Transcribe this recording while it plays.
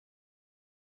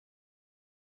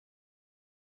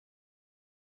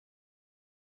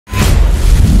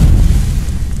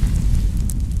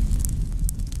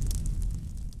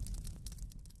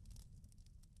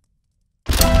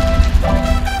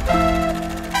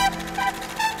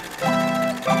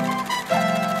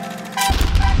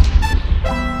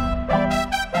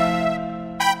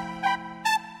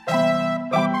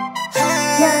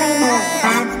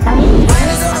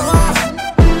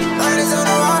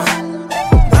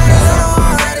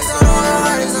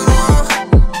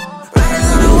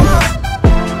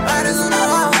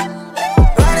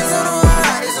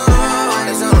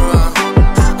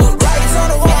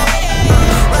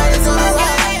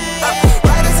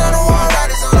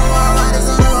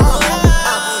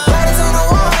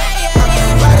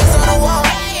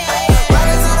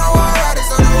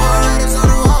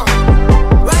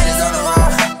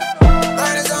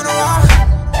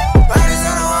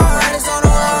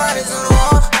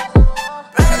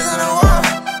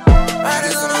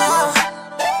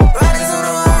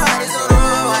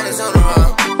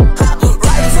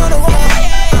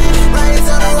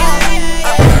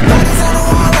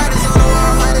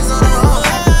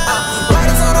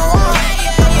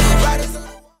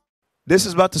this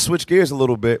is about to switch gears a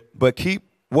little bit, but keep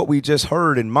what we just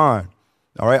heard in mind.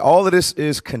 All right. All of this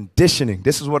is conditioning.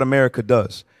 This is what America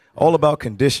does. All about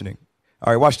conditioning.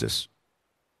 All right. Watch this.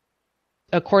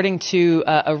 According to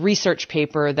a research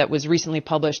paper that was recently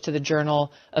published to the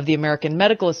Journal of the American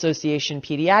Medical Association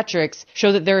Pediatrics,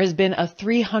 show that there has been a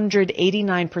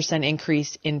 389%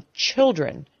 increase in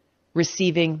children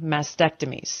receiving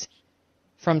mastectomies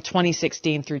from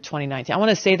 2016 through 2019. I want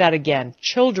to say that again.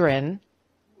 Children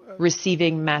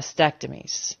receiving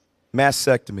mastectomies.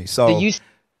 Mastectomy. So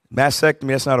mastectomy,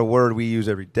 that's not a word we use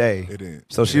every day. It is.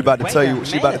 So she's about to tell you.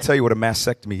 She's about to tell you what a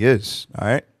mastectomy is. All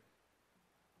right.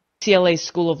 UCLA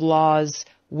School of Law's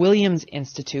Williams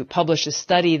Institute published a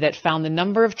study that found the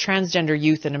number of transgender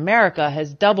youth in America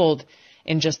has doubled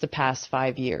in just the past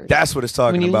 5 years. That's what it's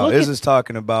talking about. This is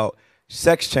talking about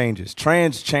sex changes,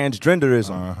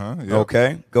 transgenderism. Yep.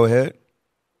 Okay, go ahead.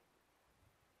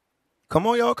 Come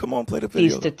on, y'all. Come on, play the video.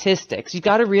 These statistics. You've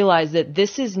got to realize that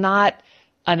this is not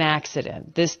an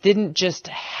accident. This didn't just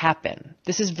happen.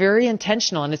 This is very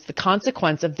intentional, and it's the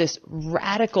consequence of this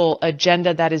radical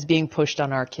agenda that is being pushed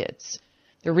on our kids.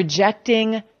 They're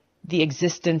rejecting the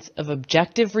existence of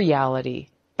objective reality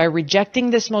by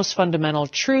rejecting this most fundamental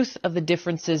truth of the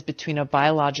differences between a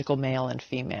biological male and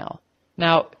female.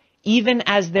 Now, even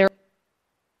as they're...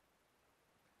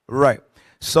 Right.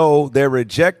 So they're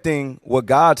rejecting what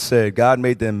God said. God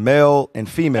made them male and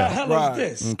female. The hell is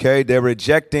this? Okay, they're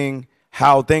rejecting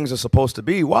how things are supposed to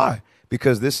be. Why?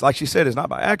 Because this, like she said, is not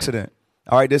by accident.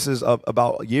 All right, this is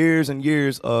about years and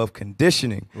years of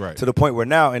conditioning to the point where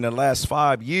now in the last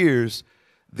 5 years,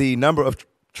 the number of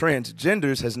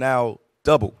transgenders has now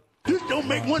doubled. This don't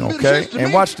make one bit of Okay, sense to and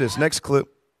me. watch this next clip.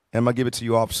 And I'm going to give it to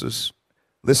you, officers.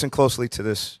 Listen closely to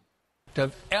this.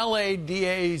 Of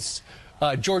LADA's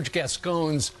George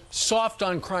Gascon's soft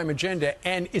on crime agenda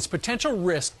and its potential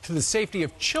risk to the safety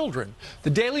of children. The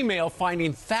Daily Mail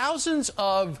finding thousands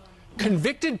of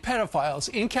convicted pedophiles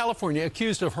in California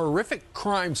accused of horrific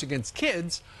crimes against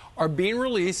kids are being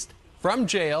released from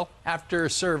jail after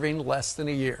serving less than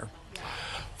a year.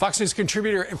 Fox News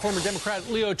contributor and former Democrat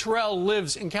Leo Terrell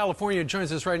lives in California,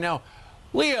 joins us right now.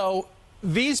 Leo,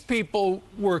 these people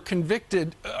were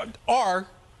convicted, are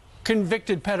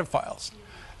convicted pedophiles.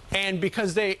 And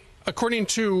because they, according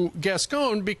to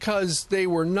Gascon, because they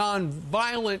were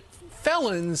non-violent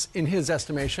felons in his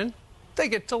estimation, they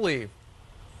get to leave.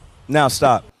 Now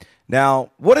stop.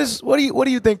 Now, what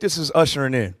do you think this is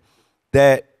ushering in?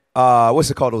 That what's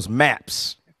it called? Those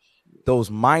MAPs, those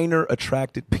minor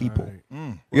attracted people.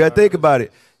 You gotta think about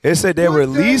it. It said they're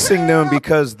releasing them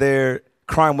because their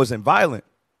crime wasn't violent,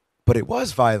 but it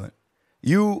was violent.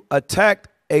 You attacked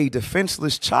a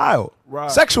defenseless child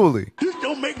sexually.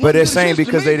 But they're saying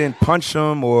because they didn't punch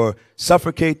them or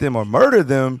suffocate them or murder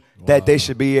them, that they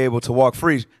should be able to walk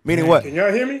free. Meaning what? Can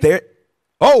y'all hear me?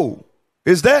 Oh,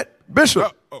 is that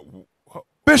Bishop?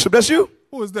 Bishop, that's you?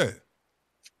 Who is that?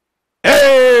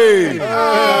 Hey!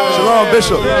 Shalom,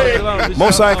 Bishop.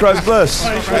 Most High in Christ bless.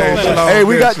 Hey,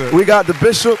 we got the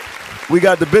Bishop. We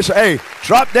got the Bishop. Hey,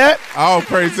 drop that. All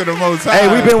praise to the Most High.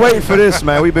 Hey, we've been waiting for this,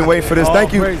 man. We've been waiting for this.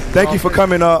 Thank you for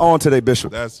coming on today,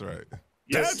 Bishop. That's right.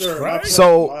 Yes, sir. Right.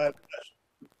 So,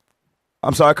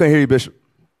 I'm sorry, I couldn't hear you, Bishop.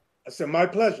 I said, my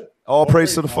pleasure. All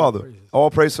praise to the Father. All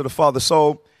praise to the Father.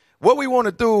 So, what we want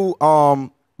to do,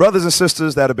 brothers and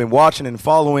sisters that have been watching and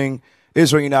following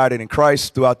Israel United in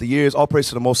Christ throughout the years, all praise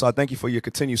to the Most High. Thank you for your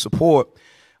continued support.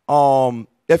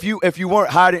 If you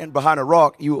weren't hiding behind a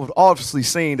rock, you have obviously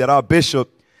seen that our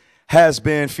bishop has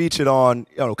been featured on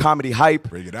Comedy Hype,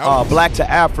 Black to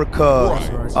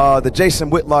Africa, the Jason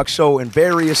Whitlock Show, and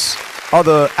various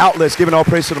other outlets, giving all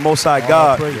praise to the Most High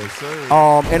God.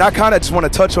 And I kind of just want to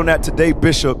touch on that today,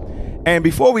 Bishop. And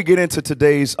before we get into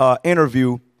today's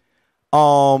interview,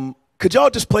 could y'all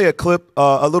just play a clip,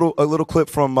 a little clip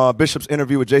from Bishop's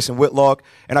interview with Jason Whitlock?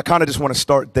 And I kind of just want to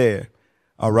start there.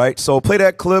 All right, so play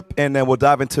that clip, and then we'll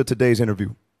dive into today's interview.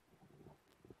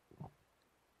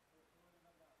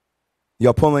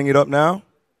 Y'all pulling it up now?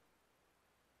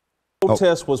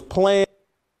 Protest was planned.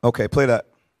 Okay, play that.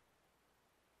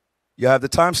 You have the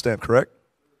timestamp, correct?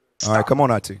 All right, come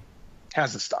on, IT.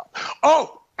 Hasn't stopped.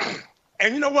 Oh,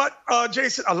 and you know what,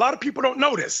 Jason? A lot of people don't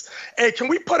know this. Hey, can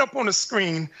we put up on the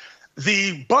screen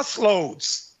the bus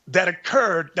loads that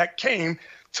came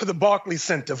to the Barclays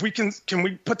Center? If we can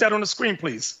we put that on the screen,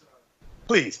 please?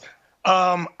 Please.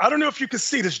 I don't know if you can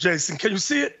see this, Jason. Can you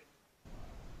see it?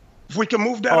 If we can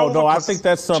move that over. Oh, no, I think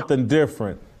that's something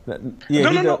different. Yeah,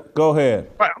 no. Go ahead.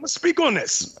 All right, I'm going to speak on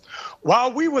this.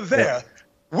 While we were there,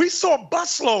 we saw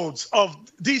busloads of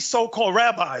these so-called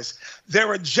rabbis.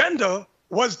 Their agenda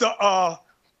was to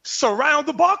surround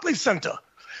the Barclays Center.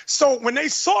 So when they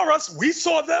saw us, we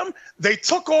saw them, they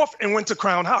took off and went to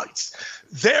Crown Heights.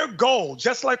 Their goal,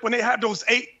 just like when they had those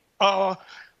 8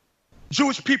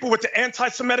 Jewish people with the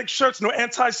anti-Semitic shirts, no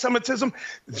anti-Semitism,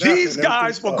 these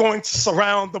guys were going to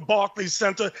surround the Barclays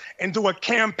Center and do a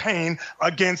campaign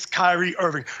against Kyrie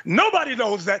Irving. Nobody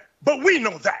knows that, but we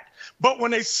know that. But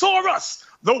when they saw us,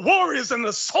 the warriors and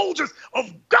the soldiers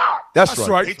of God, That's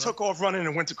right. they took off running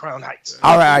and went to Crown Heights.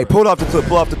 All right, pull off the clip.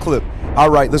 Pull off the clip. All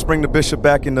right, let's bring the bishop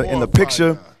back in the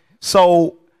picture.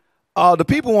 So, the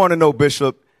people want to know,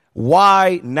 Bishop,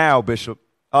 why now, Bishop?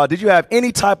 Did you have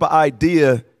any type of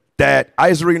idea that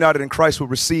Israel United in Christ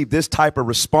would receive this type of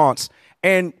response?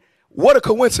 And what a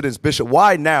coincidence, Bishop.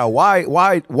 Why now? Why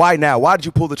now? Why did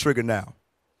you pull the trigger now?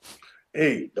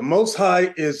 Hey, the Most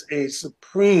High is a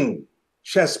supreme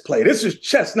chess player. This is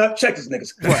chess, not checkers,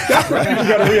 niggas. That's what you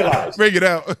got to realize. Bring it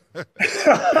out.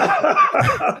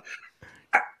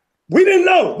 We didn't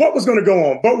know what was going to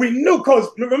go on, but we knew, because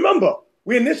remember,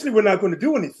 we initially were not going to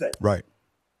do anything. Right.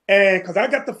 And because I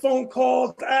got the phone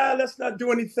calls, let's not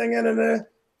do anything. And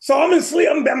so I'm in sleep.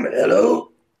 I'm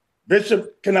hello.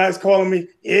 Bishop Kenai is calling me.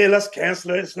 Yeah, let's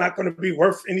cancel it. It's not going to be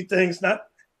worth anything. It's not.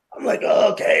 I'm like,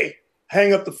 okay.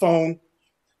 Hang up the phone.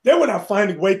 Then when I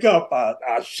finally wake up,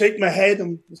 I shake my head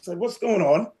and say, what's going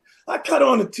on? I cut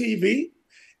on the TV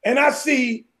and I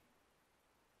see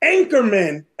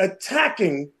anchormen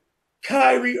attacking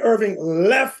Kyrie Irving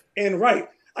left and right.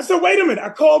 I said, wait a minute. I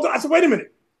called. I said, wait a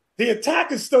minute. The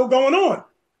attack is still going on.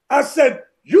 I said,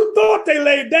 you thought they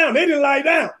laid down. They didn't lie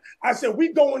down. I said,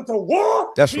 we going to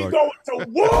war. That's we right. going to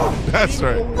war. That's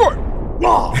right. War.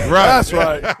 Right. That's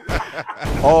right.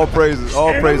 All praises. All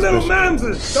and praises. them little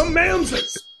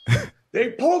mamsers,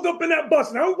 they pulled up in that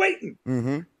bus, and I'm waiting.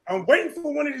 Mm-hmm. I'm waiting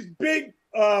for one of these big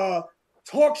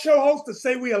talk show hosts to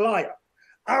say we a liar.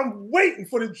 I'm waiting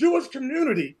for the Jewish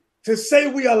community to say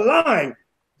we are lying.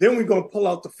 Then we're going to pull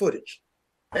out the footage.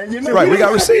 And you know, right, we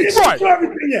got receipts. Don't show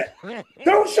everything yet.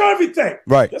 Don't show everything.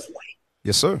 Right. Just wait.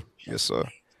 Yes, sir. Yes, sir.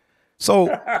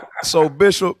 So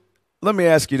Bishop, let me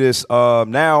ask you this.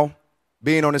 Now,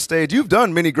 being on the stage, you've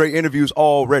done many great interviews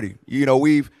already. You know,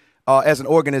 we've, as an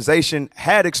organization,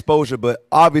 had exposure, but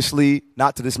obviously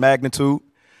not to this magnitude.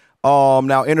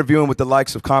 Now interviewing with the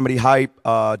likes of Comedy Hype,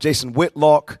 Jason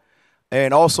Whitlock,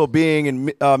 and also being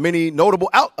in many notable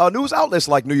news outlets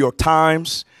like New York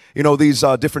Times, you know, these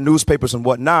different newspapers and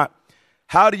whatnot.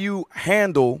 How do you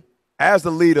handle, as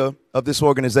the leader of this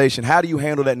organization, how do you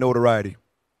handle that notoriety?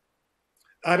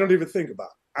 I don't even think about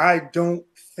it. I don't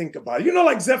think about it. You know,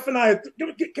 like Zephaniah,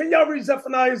 can y'all read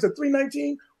Zephaniah? Is it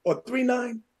 3:19 or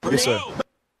 3:9? Yes, sir.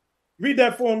 Read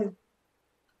that for me.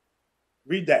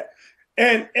 Read that.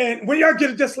 And when y'all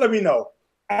get it, just let me know.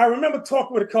 I remember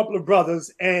talking with a couple of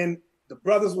brothers, and the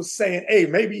brothers were saying, hey,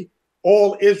 maybe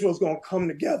all Israel's going to come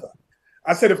together.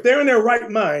 I said, if they're in their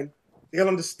right mind, they'll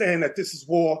understand that this is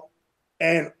war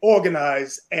and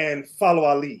organize and follow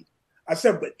our lead. I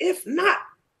said, but if not,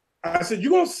 I said,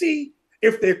 you're going to see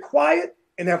if they're quiet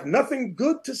and have nothing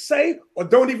good to say or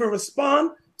don't even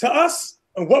respond to us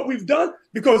and what we've done,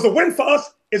 because a win for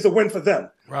us is a win for them.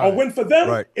 Right. A win for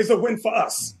them is a win for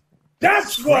us.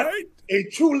 That's what a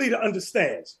true leader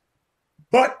understands.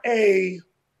 But a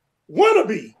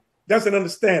wannabe doesn't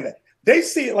understand that. They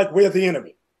see it like we're the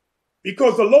enemy,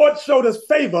 because the Lord showed us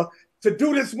favor to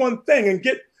do this one thing and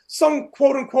get some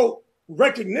quote unquote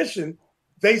recognition.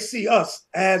 They see us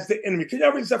as the enemy. Can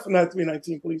y'all read Zephaniah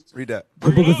 3:19, please? Read that.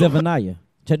 The book of Zephaniah,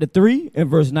 chapter 3 and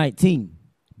verse 19.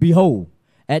 Behold,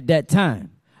 at that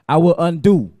time I will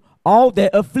undo all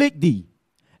that afflict thee,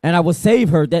 and I will save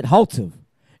her that halteth,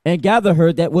 and gather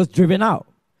her that was driven out.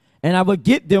 And I will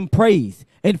get them praise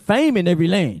and fame in every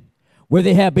land where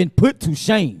they have been put to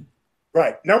shame.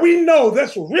 Right. Now we know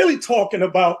that's really talking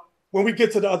about when we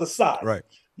get to the other side. Right.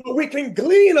 But we can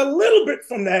glean a little bit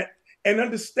from that and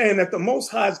understand that the Most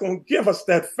High is going to give us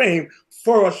that fame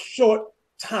for a short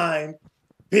time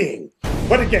being.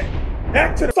 But again,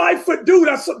 back to the 5-foot dude,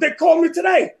 they called me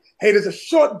today. Hey, there's a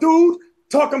short dude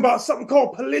talking about something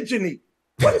called polygyny.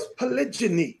 What is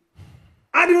polygyny?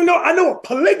 I don't know. I know what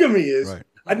polygamy is. Right.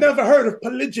 I never heard of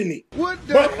polygyny. But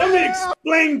let me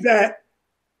explain that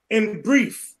in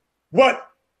brief, what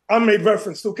I made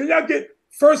reference to. Can y'all get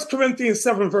 1 Corinthians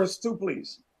 7, verse 2,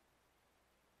 please?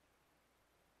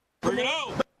 Bring it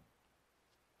out.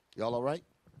 Y'all all right?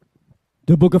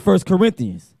 The book of 1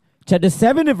 Corinthians, chapter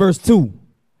 7 and verse 2.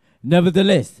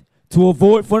 Nevertheless, to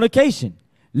avoid fornication,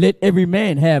 let every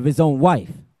man have his own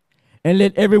wife, and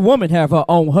let every woman have her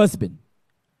own husband.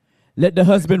 Let the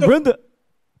husband render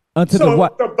unto the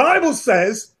wife. The Bible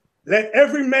says, let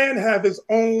every man have his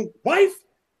own wife,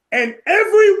 and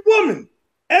every woman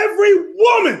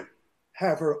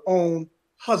have her own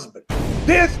husband.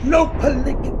 There's no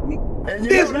polygamy.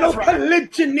 There's no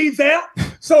polygyny there.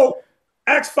 So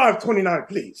Acts 5:29,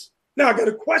 please. Now I got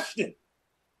a question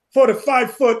for the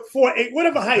 5'4",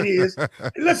 whatever height he is.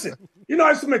 Listen, you know, I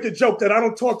used to make a joke that I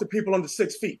don't talk to people under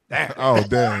 6 feet. Oh,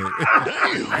 dang.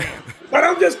 But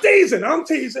I'm just teasing. I'm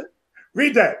teasing.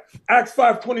 Read that. Acts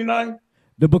 5:29.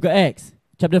 The book of Acts,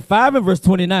 chapter 5 and verse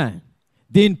 29.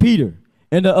 Then Peter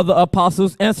and the other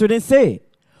apostles answered and said,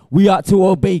 we ought to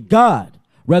obey God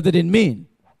rather than men.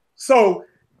 So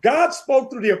God spoke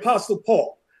through the apostle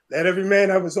Paul. Let every man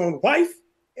have his own wife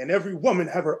and every woman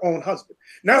have her own husband.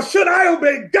 Now, should I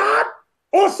obey God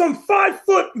or some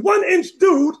 5'1"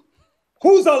 dude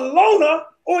who's a loner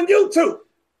on YouTube?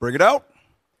 Bring it out.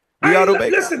 We ought to obey.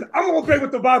 Listen, I'm going to obey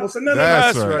what the Bible says. No,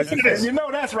 That's no, right. Listen to this. You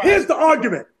know that's right. Here's the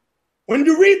argument. When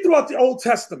you read throughout the Old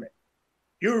Testament,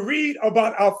 you read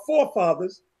about our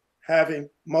forefathers having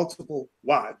multiple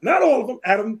wives. Not all of them.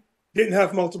 Adam didn't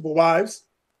have multiple wives.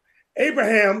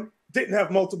 Abraham didn't have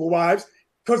multiple wives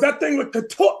because that thing with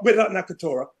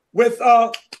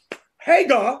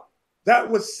Hagar, that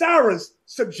was Sarah's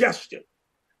suggestion.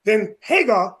 Then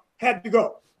Hagar had to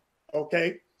go.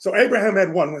 Okay, so Abraham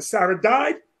had one. When Sarah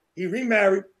died, he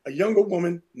remarried a younger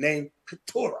woman named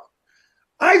Keturah.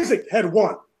 Isaac had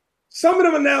one. Some of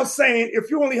them are now saying if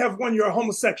you only have one, you're a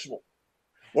homosexual.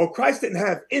 Well, Christ didn't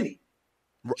have any.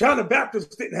 John the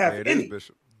Baptist didn't have any.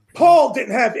 Paul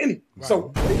didn't have any. Right. So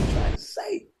what are you trying to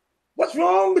say? What's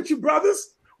wrong with you,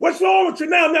 brothers? What's wrong with you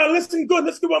now? Now listen good.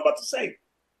 Listen to what I'm about to say.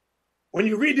 When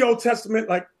you read the Old Testament,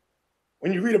 like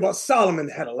when you read about Solomon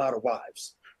had a lot of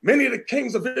wives. Many of the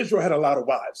kings of Israel had a lot of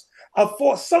wives.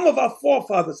 Some of our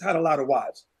forefathers had a lot of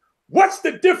wives. What's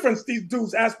the difference, these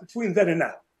dudes ask, between then and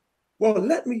now? Well,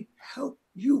 let me help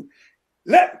you.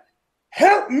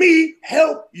 Help me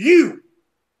help you.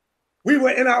 We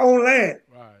were in our own land.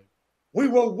 Right. We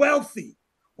were wealthy.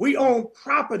 We owned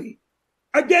property.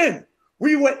 Again,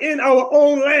 we were in our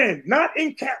own land, not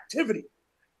in captivity.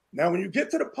 Now, when you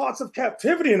get to the parts of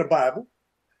captivity in the Bible,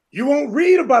 you won't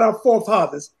read about our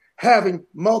forefathers having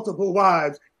multiple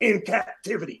wives in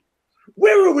captivity.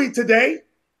 Where are we today?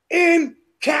 In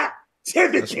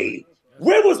captivity.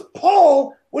 Where was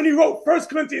Paul when he wrote 1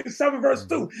 Corinthians 7, verse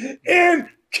 2? In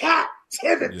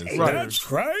captivity. Yes, right.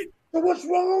 That's right. So what's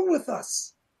wrong with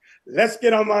us? Let's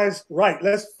get our minds right.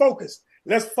 Let's focus.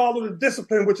 Let's follow the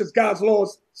discipline, which is God's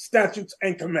laws, statutes,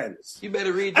 and commandments. You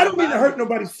better read. I don't mean to hurt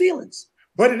nobody's feelings,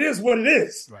 but it is what it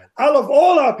is. Right. I love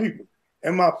all our people.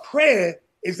 And my prayer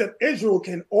is that Israel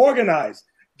can organize,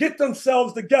 get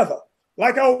themselves together.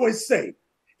 Like I always say,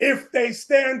 if they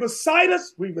stand beside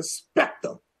us, we respect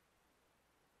them.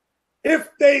 If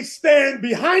they stand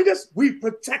behind us, we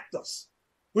protect us.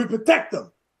 We protect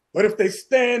them. But if they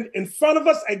stand in front of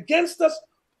us, against us,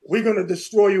 we're going to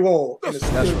destroy you all. That's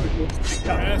right.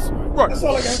 That's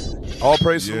all I got. All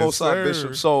praise to the Most High,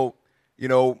 Bishop. So, you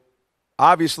know,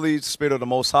 obviously, the Spirit of the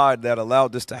Most High that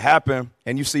allowed this to happen.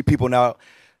 And you see people now,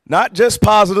 not just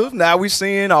positive. Now we're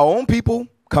seeing our own people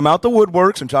come out the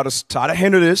woodworks and try to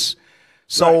hinder this.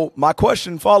 So my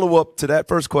question, follow up to that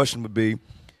first question would be,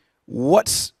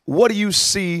 what do you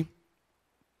see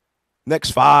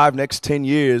next 5, next 10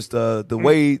 years, the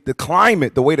way the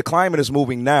climate is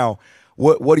moving now?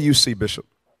 What do you see, Bishop?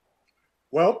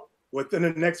 Well, within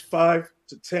the next 5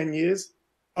 to 10 years,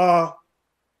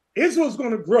 Israel's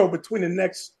going to grow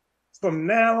from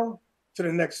now to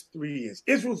the next 3 years.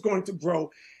 Israel's going to grow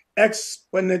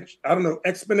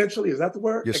exponentially. Is that the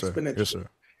word? Yes, sir. Exponentially. Yes, sir.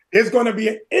 There's going to be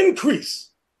an increase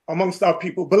amongst our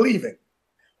people believing.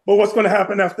 But what's going to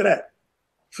happen after that?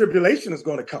 Tribulation is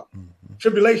going to come. Mm-hmm.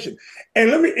 Tribulation.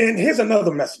 And here's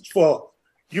another message for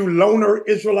you loner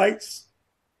Israelites,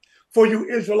 for you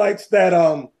Israelites that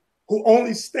who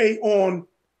only stay on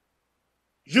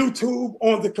YouTube,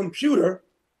 on the computer.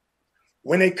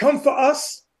 When they come for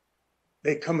us,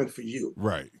 they coming for you.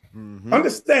 Right. Mm-hmm.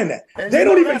 Understand that. And they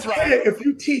don't even care if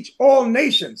you teach all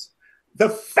nations. The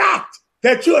fact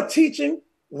that you're teaching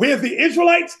with the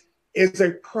Israelites is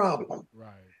a problem. Right.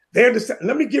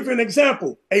 Let me give you an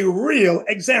example, a real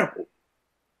example.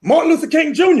 Martin Luther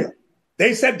King Jr.,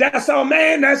 they said, that's our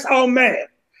man, that's our man.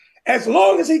 As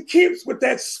long as he keeps with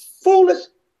that foolish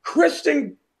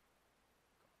Christian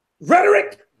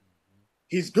rhetoric,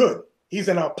 he's good. He's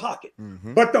in our pocket.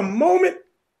 Mm-hmm. But the moment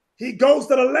he goes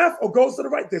to the left or goes to the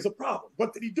right, there's a problem.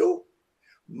 What did he do?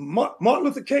 Martin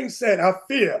Luther King said, I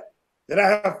fear that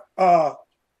I have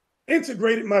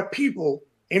integrated my people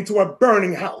into a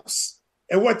burning house.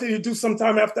 And what did he do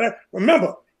sometime after that?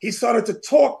 Remember, he started to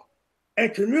talk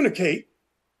and communicate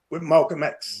with Malcolm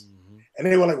X. Mm-hmm. And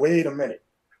they were like, wait a minute.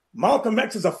 Malcolm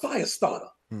X is a fire starter.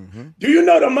 Do you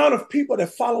know the amount of people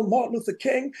that follow Martin Luther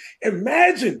King?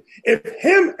 Imagine if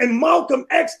him and Malcolm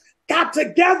X got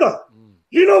together.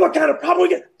 You know what kind of problem we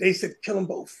get? They said, kill them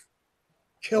both.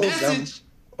 Kill them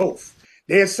both.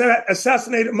 They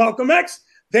assassinated Malcolm X,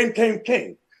 then came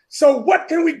King. So what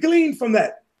can we glean from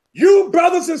that? You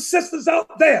brothers and sisters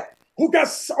out there who got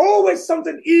always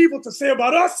something evil to say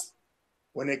about us,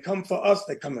 when they come for us,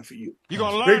 they're coming for you. You're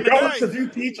going to learn regardless today. if you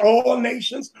teach all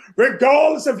nations,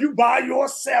 regardless if you by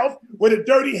yourself with a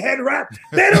dirty head wrap,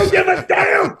 they don't give a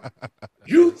damn.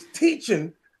 You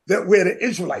teaching that we're the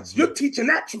Israelites. You're teaching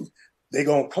that truth. They're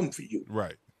going to come for you.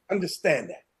 Right. Understand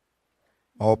that.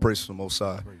 All praise to the Most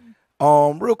High.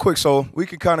 Real quick, so we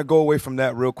can kind of go away from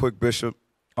that real quick, Bishop.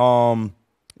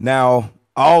 Now,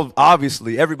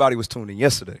 obviously, everybody was tuned in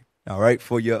yesterday, all right,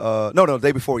 for your, the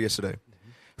day before yesterday,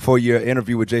 for your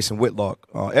interview with Jason Whitlock.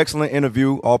 Excellent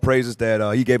interview. All praises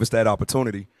that he gave us that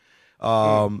opportunity.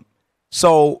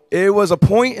 So it was a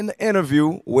point in the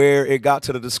interview where it got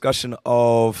to the discussion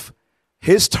of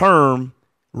his term,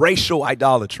 racial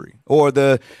idolatry, or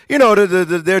their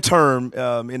term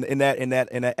in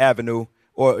that avenue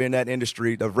or in that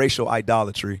industry of racial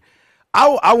idolatry.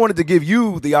 I wanted to give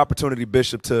you the opportunity,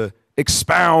 Bishop, to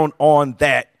expound on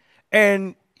that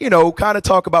and, kind of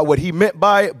talk about what he meant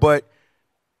by it, but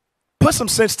put some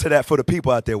sense to that for the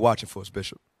people out there watching for us,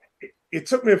 Bishop. It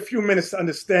took me a few minutes to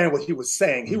understand what he was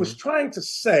saying. He was trying to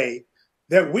say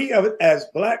that we, as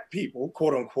Black people,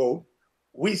 quote unquote,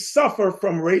 we suffer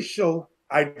from racial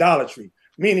idolatry,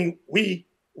 meaning we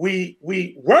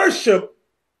worship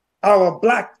our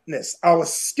Blackness, our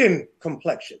skin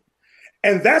complexion.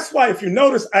 And that's why, if you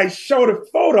notice, I showed a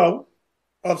photo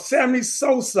of Sammy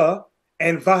Sosa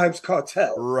and Vibes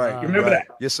Cartel. Right. You remember that?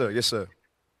 Yes, sir. Yes, sir.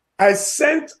 I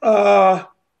sent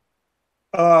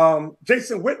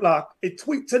Jason Whitlock a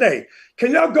tweet today.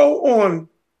 Can y'all go on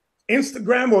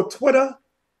Instagram or Twitter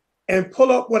and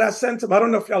pull up what I sent him? I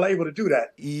don't know if y'all are able to do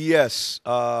that. Yes.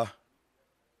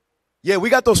 Yeah,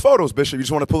 we got those photos, Bishop. You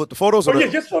just want to pull up the photos? Yeah,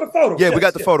 just for the photos. Yeah, yes, we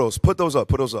got the photos. Put those up.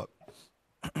 Put those up.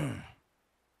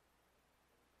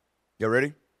 You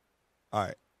ready? All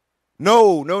right.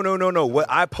 No. What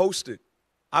I posted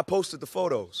the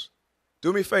photos.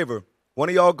 Do me a favor. One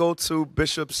of y'all go to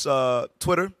Bishop's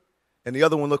Twitter, and the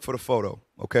other one look for the photo.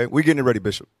 Okay, we getting it ready,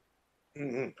 Bishop.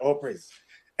 All praise.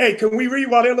 Hey, can we read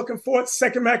while they're looking for it?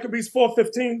 2 Maccabees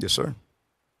 4:15. Yes, sir.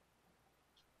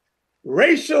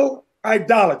 Racial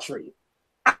idolatry.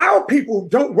 Our people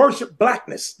don't worship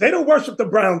Blackness. They don't worship the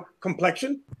brown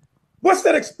complexion. What's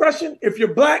that expression? If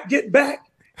you're Black, get back.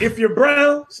 If you're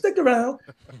brown, stick around.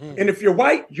 And if you're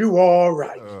white, you all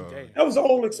right. That was an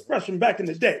old expression back in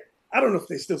the day. I don't know if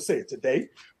they still say it today.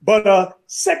 But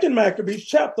 2 Maccabees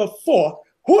chapter 4,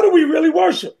 who do we really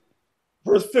worship?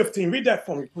 Verse 15. Read that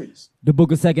for me, please. The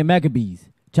book of 2 Maccabees,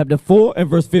 chapter 4 and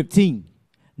verse 15.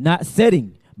 Not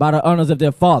setting by the honors of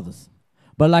their fathers,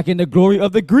 but like in the glory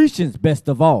of the Grecians, best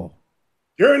of all.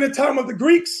 During the time of the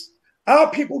Greeks, our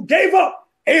people gave up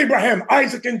Abraham,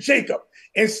 Isaac, and Jacob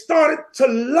and started to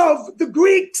love the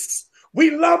Greeks.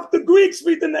 We love the Greeks.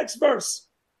 Read the next verse.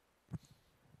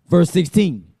 Verse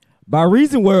 16. By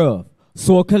reason whereof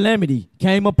sore calamity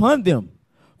came upon them,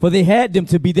 for they had them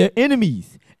to be their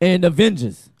enemies and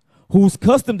avengers, whose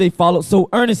custom they followed so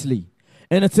earnestly,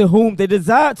 and unto whom they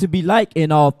desired to be like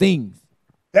in all things.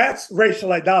 That's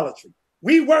racial idolatry.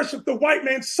 We worship the white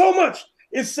man so much,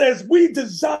 it says we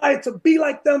desire to be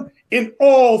like them in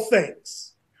all things.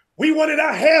 We wanted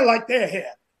our hair like their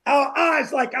hair, our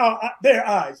eyes like their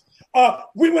eyes.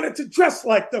 We wanted to dress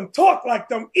like them, talk like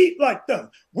them, eat like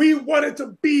them. We wanted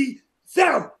to be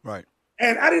them. Right.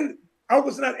 And I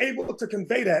was not able to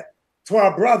convey that to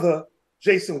our brother,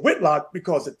 Jason Whitlock,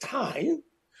 because of time.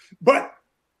 But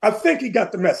I think he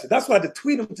got the message. That's why I had to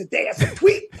tweet him today. I said,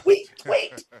 tweet.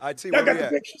 Y'all got the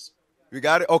pictures? You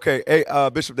got it? Okay. Hey,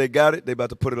 Bishop, they got it. They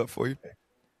about to put it up for you.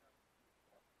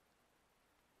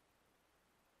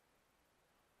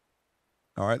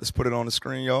 All right, let's put it on the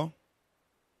screen, y'all.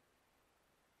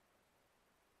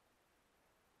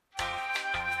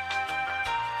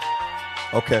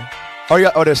 Okay. Oh,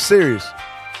 yeah. Oh, they're serious.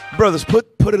 Brothers, put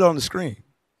it on the screen.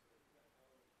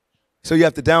 So you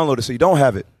have to download it so you don't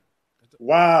have it.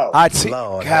 Wow. IT.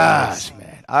 Gosh,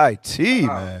 man. IT,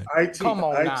 man. IT. Come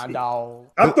on IT. now, dog.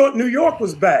 I thought New York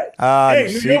was bad. Hey,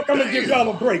 New York, I'm going to give y'all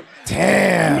a break.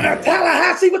 Damn. Now,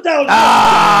 Tallahassee, what the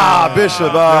hell?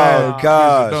 Bishop. Oh,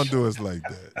 gosh. Don't do us like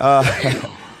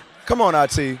that. Come on,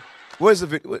 IT. Where's the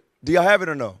video? Do y'all have it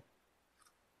or no?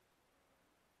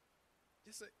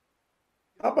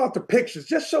 How about the pictures?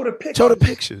 Just show the pictures. Show the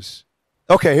pictures.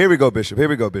 Okay, here we go, Bishop.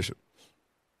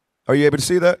 Are you able to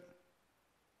see that?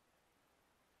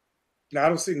 No, I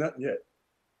don't see nothing yet.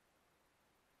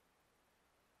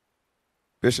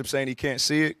 Bishop saying he can't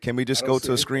see it. Can we just go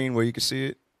to a screen where you can see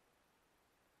it?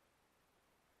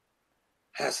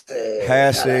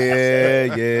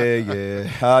 Hashtag, yeah.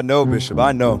 I know, Bishop.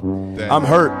 I know. I'm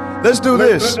hurt. Let's do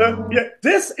this. Yeah,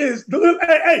 this is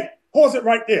hey, pause it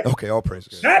right there. Okay, all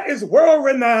praises. That is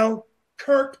world-renowned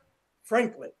Kirk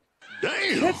Franklin.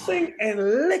 Damn. Kissing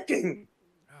and licking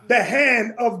the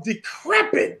hand of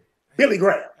decrepit Billy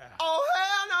Graham. Oh,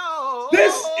 hell no.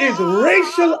 This is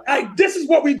racial. This is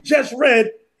what we just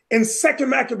read in 2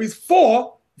 Maccabees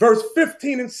 4, verse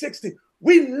 15 and 16.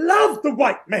 We love the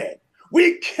white man.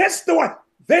 We kiss the white.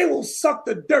 They will suck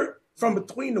the dirt from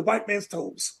between the white man's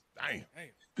toes. Damn.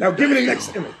 Now give me the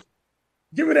next image.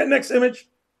 Give me that next image.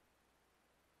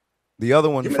 The other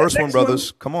one, the first one,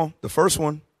 brothers. Come on, the first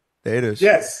one. There it is.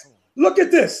 Yes. Look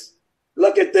at this.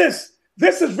 Look at this.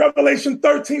 This is Revelation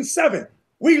 13:7.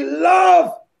 We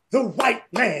love the white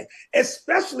man,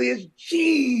 especially as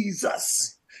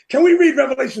Jesus. Can we read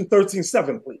Revelation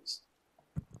 13:7, please?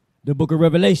 The book of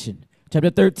Revelation, chapter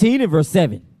 13 and verse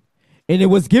 7. And it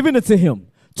was given unto him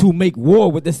to make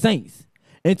war with the saints.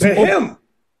 And to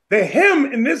the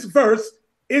him in this verse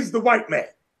is the white man.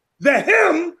 The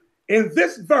him in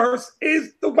this verse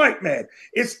is the white man.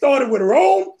 It started with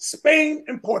Rome, Spain,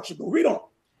 and Portugal. Read on.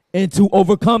 And to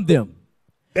overcome them.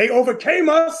 They overcame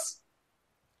us.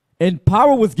 And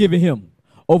power was given him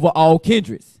over all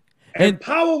kindreds. And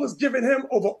power was given him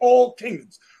over all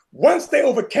kingdoms. Once they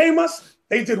overcame us,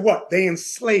 they did what? They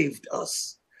enslaved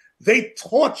us. They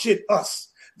tortured us.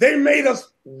 They made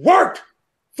us work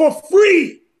for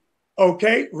free.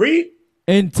 Okay, read.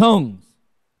 In tongues,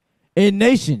 in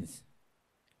nations,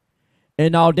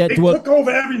 and all that dwell. They took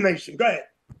over every nation. Go ahead.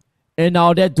 And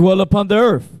all that dwell upon the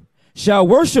earth shall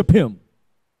worship him.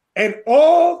 And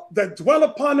all that dwell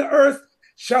upon the earth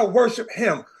shall worship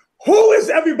him. Who is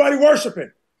everybody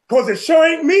worshiping? Because it sure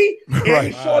ain't me. It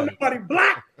ain't sure nobody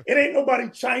black. It ain't nobody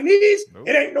Chinese. Nope.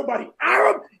 It ain't nobody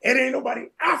Arab. It ain't nobody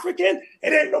African.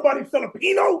 It ain't nobody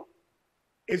Filipino.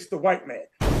 It's the white man.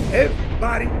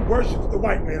 Everybody worships the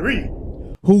white man. Read.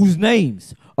 Whose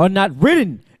names are not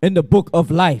written in the book of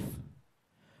life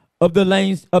of the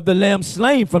lamb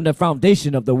slain from the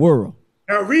foundation of the world.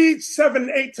 Now read 7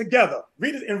 and 8 together.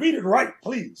 Read it and read it right,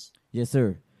 please. Yes,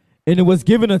 sir. And it was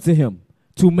given unto him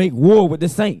to make war with the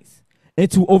saints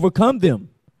and to overcome them.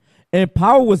 And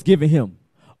power was given him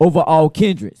over all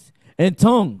kindreds and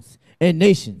tongues and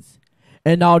nations.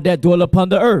 And all that dwell upon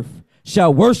the earth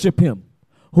shall worship him,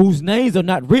 whose names are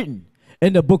not written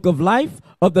in the book of life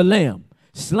of the Lamb,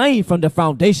 slain from the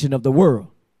foundation of the world.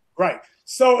 Right.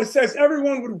 So it says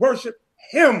everyone would worship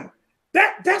him.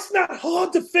 That's not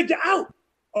hard to figure out.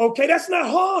 Okay, that's not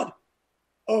hard.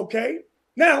 Okay.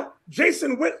 Now,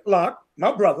 Jason Whitlock,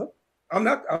 my brother,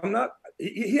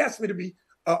 he asked me to be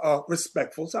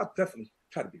respectful, so I'll definitely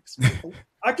try to be respectful.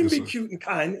 I can be cute and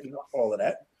kind and all of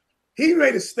that. He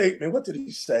made a statement. What did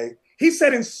he say? He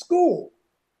said in school,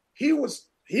 he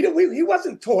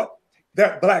wasn't taught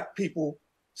that black people's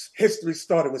history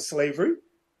started with slavery.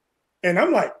 And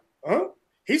I'm like, huh?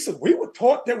 He said, we were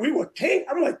taught that we were king.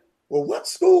 I'm like, well, what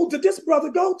school did this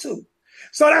brother go to?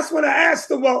 So that's when I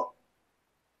asked him, well,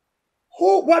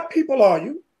 what people are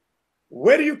you?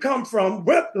 Where do you come from?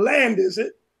 What land is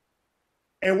it?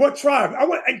 And what tribe?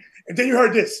 And then you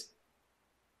heard this.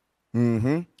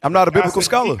 Mm-hmm. I'm not a biblical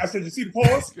scholar. I said, you see the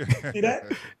pause? See that?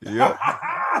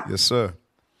 Yeah. Yes, sir.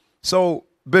 So,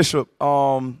 Bishop,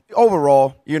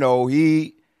 overall,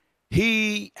 he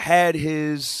had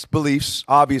his beliefs,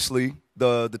 obviously,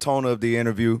 the tone of the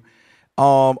interview.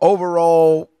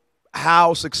 Overall,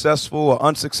 how successful or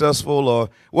unsuccessful, or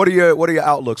what are your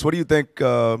outlooks? What do you think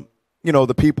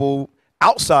the people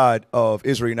outside of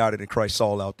Israel United in Christ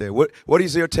saw out there? What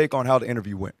is your take on how the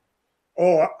interview went?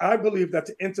 Oh, I believe that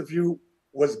the interview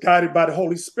was guided by the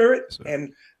Holy Spirit,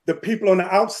 and the people on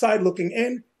the outside looking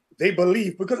in, they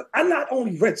believe, because I not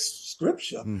only read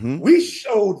scripture, we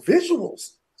showed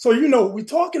visuals. So you know what we're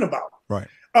talking about. Right.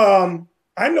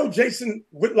 I know Jason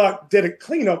Whitlock did a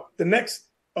cleanup. The next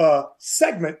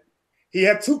segment, he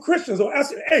had two Christians. So I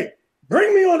asked him, hey,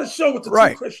 bring me on the show with the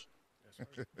two Christians.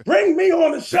 Bring me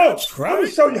on the show. I'm going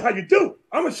to show you how you do.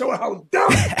 I'm going to show you how it's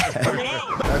done.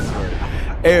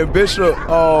 And Bishop,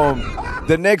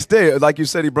 the next day, like you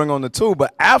said, he bring on the two.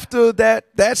 But after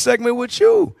that segment with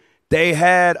you, they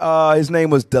had, his name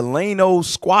was Delano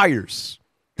Squires.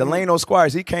 Delano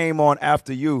Squires, he came on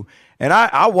after you. And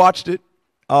I watched it.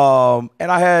 And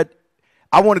I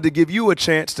wanted to give you a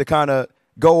chance to kind of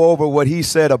go over what he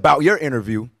said about your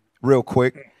interview real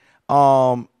quick.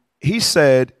 He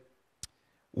said,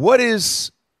 what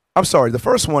is I'm sorry, the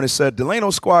first one, it said, Delano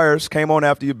Squires came on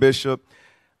after you, Bishop.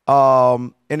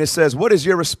 And it says, what is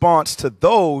your response to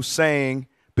those saying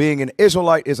being an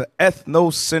Israelite is an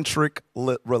ethnocentric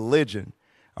religion?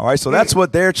 All right, so that's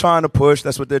what they're trying to push.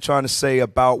 That's what they're trying to say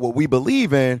about what we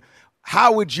believe in.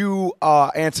 How would you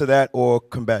answer that or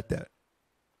combat that?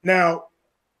 Now,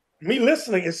 me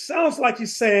listening, it sounds like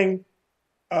he's saying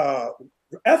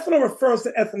ethno refers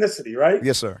to ethnicity, right?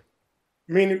 Yes, sir.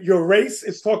 Meaning your race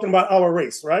is talking about our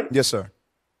race, right? Yes, sir.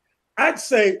 I'd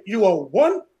say you are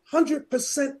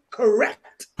 100%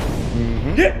 correct.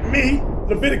 Mm-hmm. Get me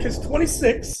Leviticus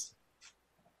 26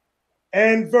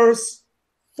 and verse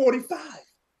 45.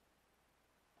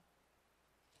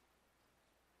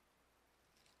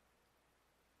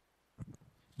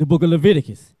 The book of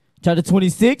Leviticus, chapter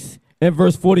 26 and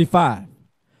verse 45.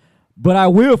 But I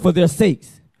will, for their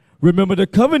sakes, remember the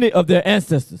covenant of their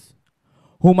ancestors,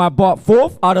 whom I brought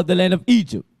forth out of the land of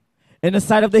Egypt, in the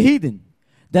sight of the heathen,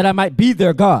 that I might be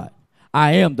their God.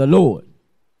 I am the Lord.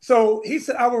 So he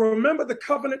said, I will remember the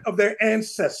covenant of their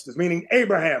ancestors, meaning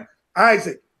Abraham,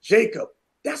 Isaac, Jacob.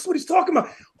 That's what he's talking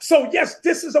about. So yes,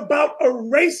 this is about a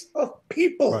race of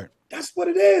people. Right. That's what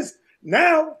it is.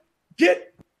 Now get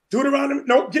Deuteronomy,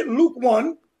 no, get Luke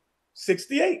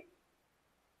 1:68.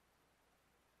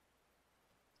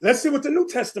 Let's see what the New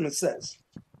Testament says.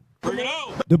 Bring it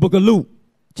out. The book of Luke,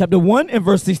 chapter 1 and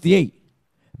verse 68.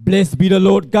 Blessed be the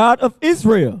Lord God of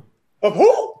Israel. Of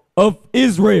who? Of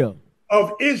Israel.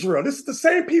 Of Israel. This is the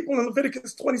same people in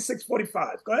Leviticus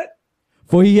 26:45. Go ahead.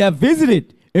 For he hath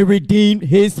visited and redeemed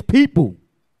his people.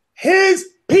 His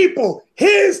people.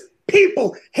 His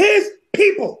people. His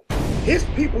people. His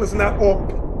people is not all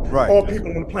people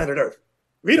on the planet Earth.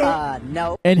 Read on.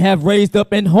 No. And have raised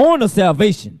up an horn of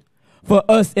salvation for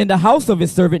us in the house of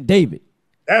his servant David.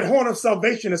 That horn of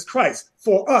salvation is Christ.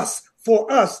 For us, for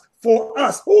us, for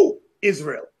us. Who?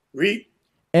 Israel. Read.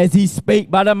 As he spake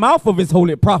by the mouth of his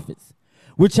holy prophets,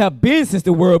 which have been since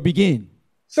the world began.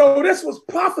 So this was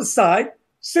prophesied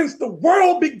since the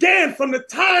world began, from the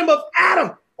time of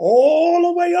Adam all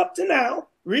the way up to now.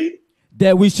 Read.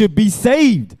 That we should be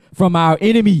saved from our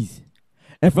enemies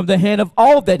and from the hand of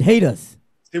all that hate us.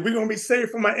 See, we're going to be saved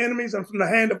from our enemies and from the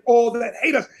hand of all that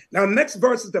hate us. Now, next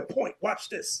verse is the point. Watch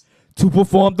this. To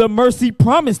perform the mercy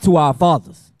promised to our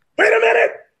fathers. Wait a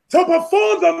minute. To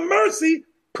perform the mercy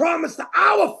promised to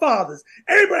our fathers.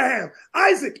 Abraham,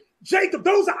 Isaac, Jacob,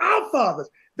 those are our fathers.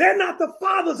 They're not the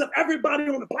fathers of everybody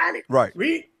on the planet. Right.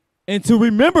 Read. And to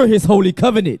remember his holy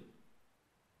covenant.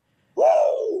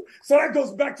 Woo! So that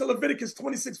goes back to Leviticus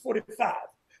 26:45.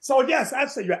 So yes, I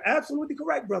say you're absolutely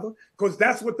correct, brother, because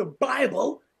that's what the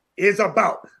Bible is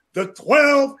about. The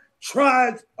 12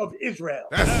 tribes of Israel.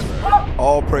 That's right.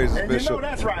 All praises, and Bishop. You know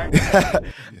that's right.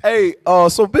 Hey,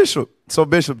 so Bishop,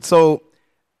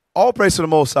 all praise to the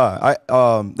Most High.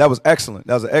 That was excellent.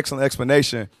 That was an excellent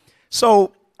explanation.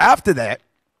 So after that,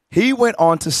 he went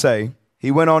on to say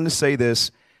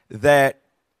this, that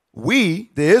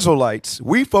we, the Israelites,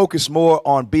 we focus more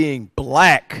on being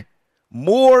black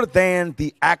more than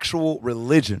the actual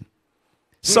religion.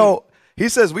 So he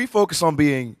says we focus on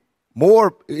being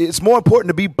it's more important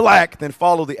to be black than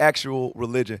follow the actual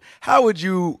religion. How would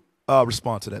you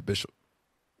respond to that, Bishop?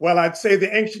 Well, I'd say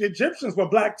the ancient Egyptians were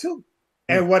black too.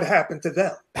 And what happened to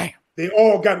them? Damn. They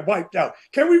all got wiped out.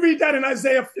 Can we read that in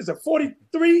Isaiah? Is it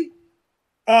 43?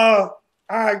 I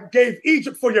gave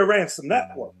Egypt for your ransom,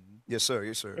 that one. Yes, sir.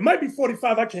 Yes, sir. It might be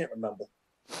 45. I can't remember.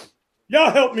 Y'all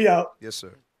help me out. Yes,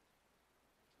 sir.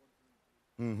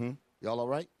 Mm-hmm. Y'all all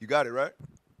right? You got it, right?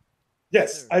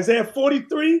 Yes. Isaiah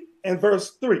 43 and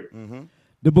verse 3. Mm-hmm.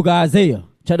 The book of Isaiah,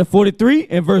 chapter 43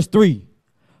 and verse 3.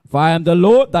 For I am the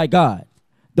Lord thy God,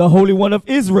 the Holy One of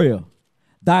Israel,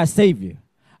 thy Savior.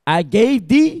 I gave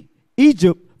thee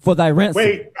Egypt for thy ransom.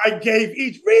 Wait, I gave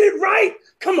Egypt. Read it right.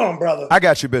 Come on, brother. I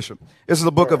got you, Bishop. This is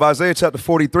the book of Isaiah chapter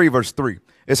 43, verse 3.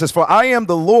 It says, for I am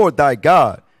the Lord thy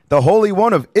God, the Holy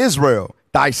One of Israel,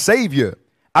 thy Savior.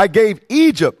 I gave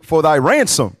Egypt for thy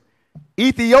ransom,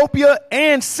 Ethiopia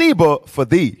and Seba for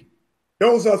thee.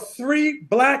 Those are three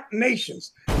black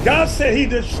nations. God said he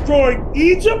destroyed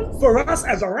Egypt for us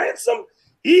as a ransom,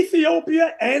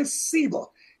 Ethiopia and Seba.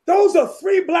 Those are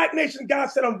three black nations. God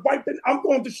said, I'm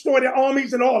going to destroy their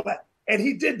armies and all that. And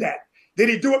he did that. Did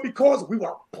he do it because we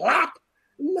were black?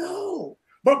 No.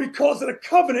 But because of the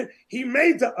covenant he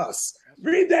made to us.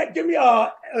 Read that. Give me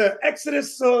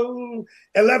Exodus 11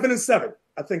 and 7.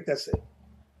 I think that's it.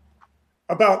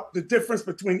 About the difference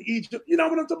between Egypt. You know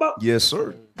what I'm talking about? Yes,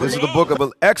 sir. This is the book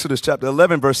of Exodus chapter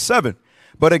 11, verse 7.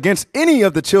 But against any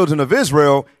of the children of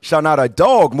Israel shall not a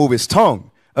dog move his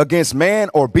tongue against man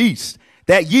or beast,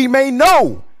 that ye may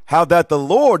know how that the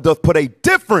Lord doth put a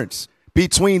difference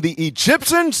between the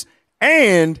Egyptians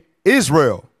and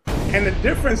Israel. And the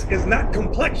difference is not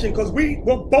complexion, because we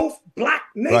were both black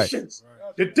nations.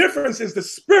 Right. The difference is the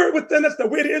spirit within us, that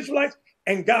we're the Israelites,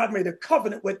 and God made a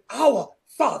covenant with our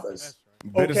fathers.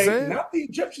 Okay, not the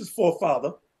Egyptians'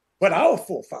 forefather, but our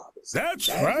forefathers. That's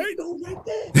right. Right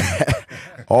there.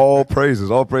 All praises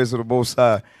to the Most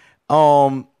High.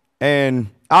 And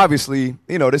obviously,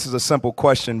 you know, this is a simple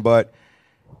question, but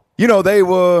you know,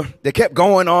 they kept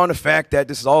going on the fact that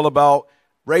this is all about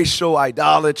racial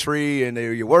idolatry and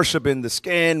you're worshiping the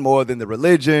skin more than the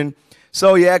religion.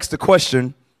 So he asked the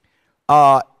question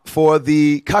for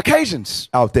the Caucasians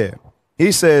out there.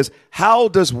 He says, how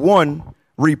does one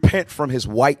repent from his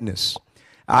whiteness?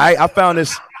 I found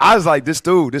this. I was like, this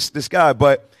dude, this guy.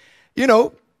 But, you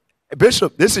know,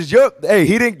 Bishop, this is your, hey,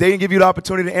 they didn't give you the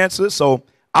opportunity to answer. So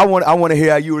I want to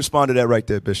hear how you respond to that right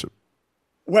there, Bishop.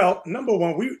 Well, number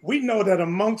one, we know that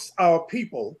amongst our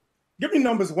people, give me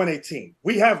Numbers 118.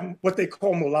 We have what they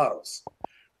call mulattoes.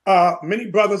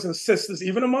 Many brothers and sisters,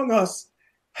 even among us,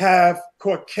 have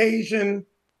Caucasian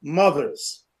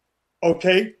mothers.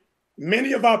 Okay?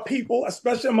 Many of our people,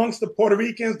 especially amongst the Puerto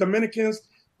Ricans, Dominicans,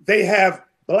 they have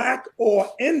Black or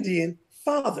Indian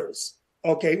fathers.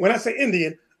 Okay? When I say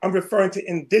Indian, I'm referring to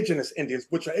indigenous Indians,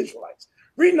 which are Israelites.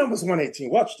 Read Numbers 118.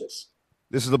 Watch this.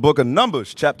 This is the book of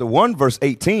Numbers, chapter 1, verse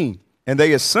 18. And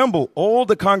they assembled all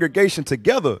the congregation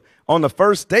together on the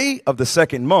first day of the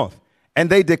second month. And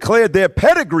they declared their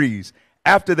pedigrees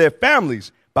after their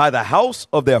families by the house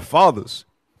of their fathers.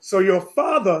 So your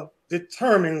father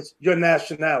determines your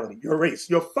nationality, your race,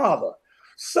 your father.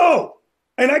 So,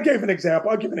 and I gave an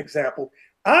example. I'll give an example.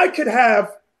 I could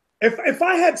have, if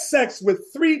I had sex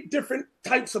with 3 different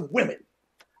types of women,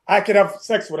 I could have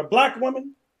sex with a black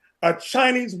woman, a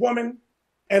Chinese woman,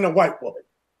 and a white woman.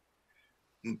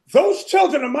 Those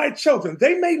children are my children.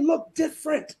 They may look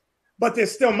different, but they're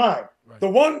still mine. Right.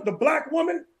 The black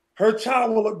woman, her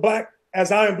child will look black as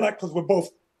I am black, because we're both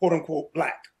quote unquote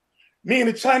black. Me and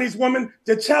the Chinese woman,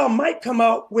 the child might come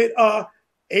out with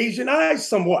Asian eyes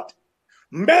somewhat.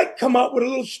 Might come out with a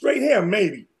little straight hair,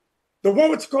 maybe. The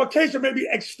one with Caucasian may be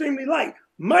extremely light.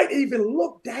 Might even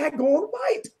look daggone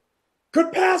white.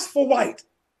 Could pass for white,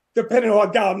 depending on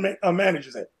how God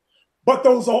manages it. But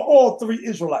those are all 3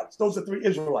 Israelites. Those are 3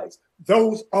 Israelites.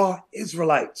 Those are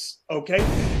Israelites, okay?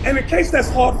 And in case that's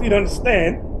hard for you to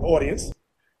understand, audience,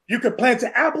 you could plant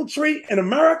an apple tree in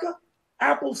America,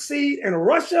 apple seed in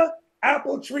Russia,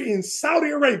 apple tree in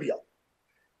Saudi Arabia.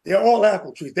 They're all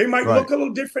apple trees. They might look a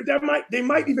little different. They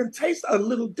might even taste a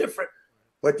little different,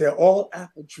 but they're all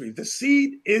apple trees. The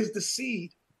seed is the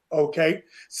seed, okay?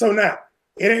 So now,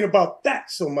 it ain't about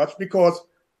that so much, because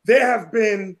there have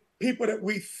been people that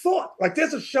we thought, like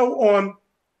there's a show on,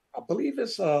 I believe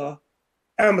it's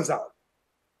Amazon.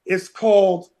 It's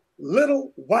called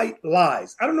Little White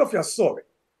Lies. I don't know if y'all saw it.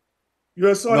 You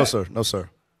ever saw it? No, sir.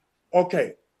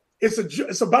 Okay.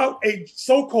 It's about a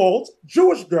so-called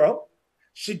Jewish girl.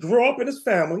 She grew up in his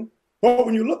family, but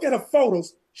when you look at her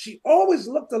photos, she always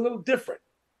looked a little different.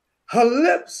 Her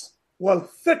lips were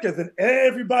thicker than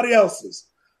everybody else's.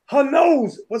 Her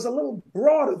nose was a little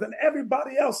broader than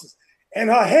everybody else's. And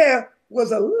her hair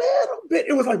was a little bit,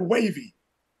 it was like wavy,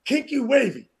 kinky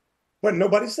wavy, but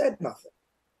nobody said nothing.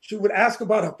 She would ask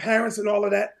about her parents and all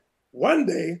of that. One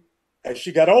day, as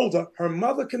she got older, her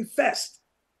mother confessed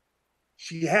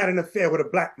she had an affair with a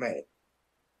black man.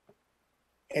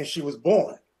 And she was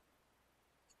born.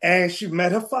 And she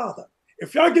met her father.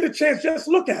 If y'all get a chance, just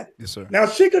look at it. Yes, sir. Now,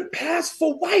 she could pass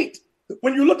for white.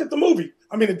 When you look at the movie,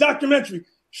 the documentary,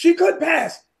 she could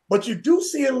pass, but you do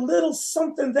see a little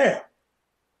something there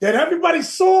that everybody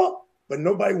saw, but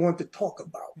nobody wanted to talk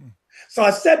about. So I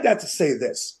said that to say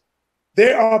this.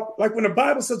 There are, like when the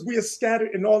Bible says we are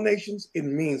scattered in all nations, it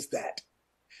means that.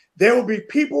 There will be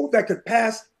people that could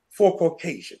pass for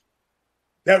Caucasian.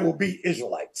 That will be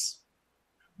Israelites.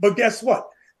 But guess what?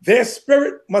 Their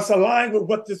spirit must align with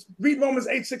what this, read Romans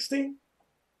 8:16.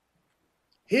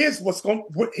 Here's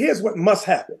what must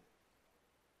happen.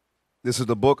 This is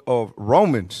the book of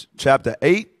Romans, chapter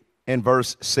 8 and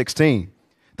verse 16.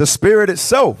 The Spirit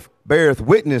itself beareth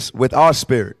witness with our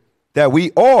spirit that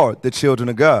we are the children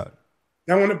of God.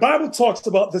 Now, when the Bible talks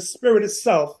about the Spirit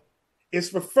itself,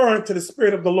 it's referring to the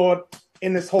Spirit of the Lord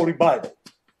in this Holy Bible.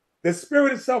 The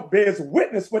Spirit itself bears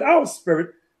witness with our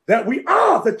spirit that we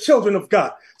are the children of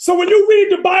God. So when you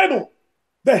read the Bible,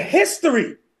 the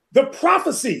history, the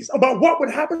prophecies about what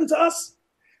would happen to us,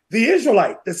 the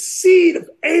Israelite, the seed of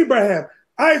Abraham,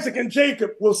 Isaac, and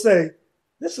Jacob will say,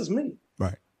 this is me.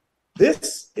 Right.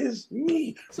 This is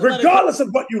me, regardless of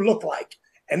what you look like.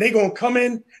 and they're going to come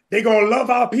in. They're going to love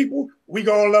our people. We're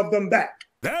going to love them back.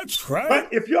 That's right.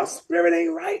 But if your spirit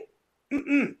ain't right,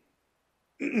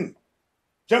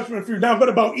 judgment for you. Now, what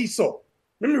about Esau?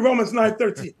 Remember Romans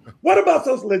 9:13. What about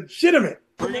those legitimate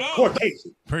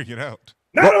Caucasians? Bring it out.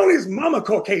 Not only is mama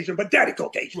Caucasian, but daddy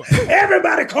Caucasian.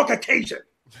 Everybody Caucasian.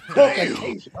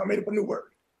 Caucasian. I made up a new word.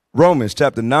 Romans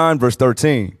chapter 9, verse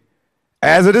 13.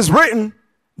 As it is written,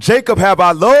 Jacob have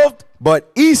I loved,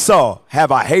 but Esau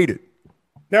have I hated.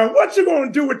 Now, what you going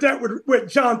to do with that with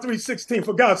John 3:16?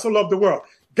 For God so loved the world.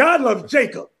 God loves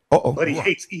Jacob, but he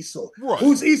hates Esau. Right.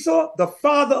 Who's Esau? The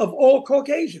father of all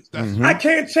Caucasians. I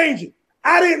can't change it.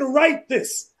 I didn't write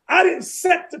this. I didn't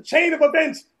set the chain of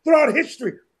events throughout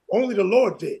history. Only the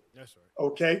Lord did. That's right.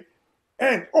 Okay.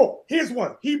 And here's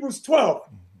one. Hebrews 12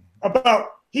 about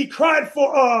he cried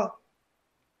for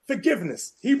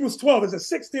forgiveness. Hebrews 12 is it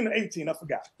 16 or 18? I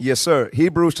forgot. Yes, sir.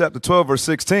 Hebrews chapter 12, verse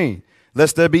 16.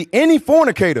 Lest there be any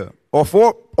fornicator or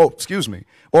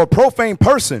profane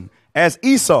person as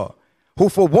Esau, who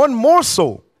for one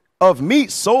morsel of meat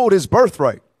sold his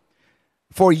birthright.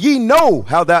 For ye know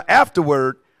how that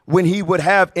afterward, when he would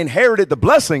have inherited the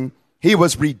blessing, he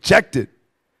was rejected.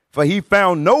 For he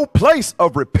found no place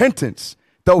of repentance,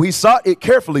 though he sought it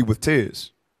carefully with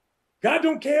tears. God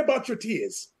don't care about your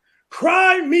tears.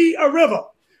 Cry me a river.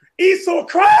 Esau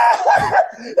cried.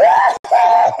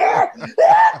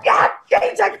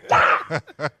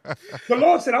 The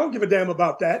Lord said, I don't give a damn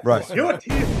about that. Right. Your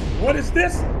tears. What is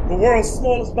this? The world's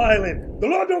smallest violin. The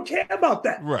Lord don't care about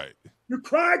that. Right. You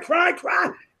cry.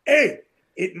 Hey,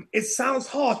 it sounds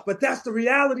harsh, but that's the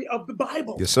reality of the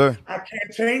Bible. Yes, sir. I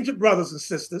can't change it, brothers and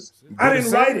sisters. I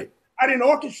didn't write it. I didn't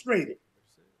orchestrate it.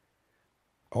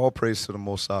 All praise to the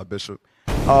Most High, Bishop.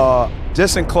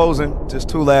 Just in closing, just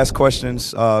two last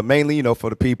questions, mainly, for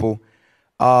the people.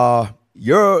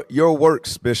 Your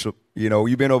works, Bishop,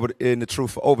 you've been in the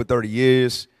truth for over 30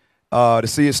 years. To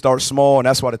see it start small, and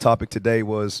that's why the topic today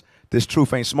was this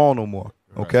truth ain't small no more,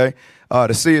 okay?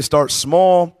 To see it start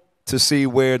small, to see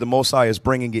where the Most High is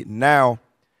bringing it now,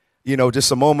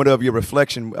 just a moment of your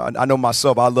reflection. I know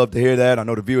myself, I love to hear that. I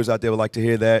know the viewers out there would like to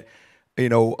hear that.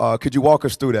 Could you walk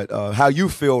us through that? How you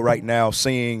feel right now,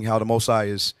 seeing how the Most High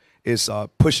is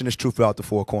pushing this truth out the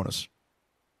four corners?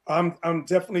 I'm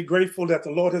definitely grateful that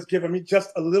the Lord has given me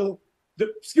just a little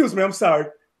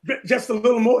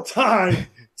more time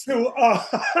to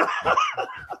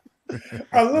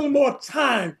a little more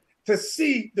time to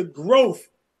see the growth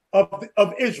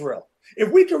of Israel.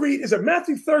 If we can read, is it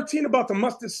Matthew 13 about the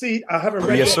mustard seed? I haven't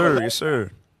read it. Yes, sir. Yes, sir.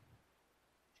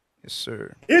 Yes,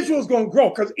 sir. Israel's going to grow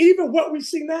because even what we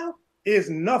see now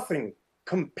is nothing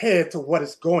compared to what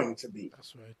it's going to be.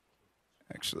 That's right.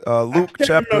 Actually, Luke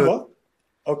chapter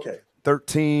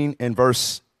 13 and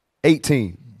verse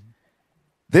 18.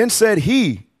 Then said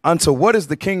he, unto what is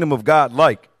the kingdom of God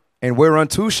like, and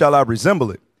whereunto shall I resemble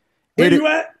it? Where you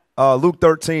at? Luke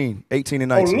 13, 18 and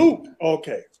 19. Oh, Luke.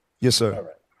 Okay. Yes, sir. All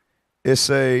right.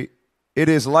 It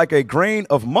is like a grain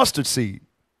of mustard seed,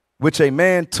 which a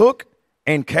man took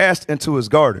and cast into his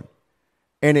garden.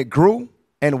 And it grew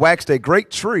and waxed a great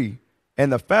tree,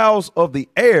 and the fowls of the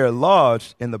air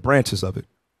lodged in the branches of it.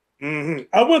 Mm-hmm.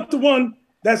 I want the one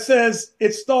that says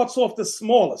it starts off the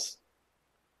smallest.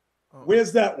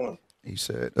 Where's that one? He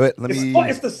said,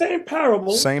 it's the same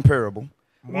parable. Same parable.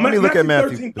 Let me look at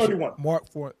Matthew. 13:31.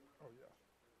 Mark 4.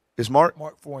 Is Mark?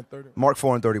 Mark 4 and 31. Mark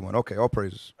 4 and 31. Okay, all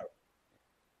praises.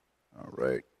 All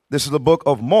right. This is the book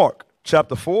of Mark,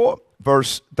 chapter 4,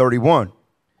 verse 31.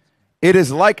 It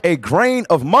is like a grain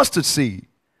of mustard seed,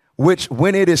 which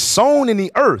when it is sown in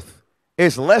the earth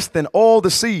is less than all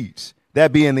the seeds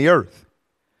that be in the earth.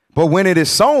 But when it is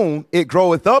sown, it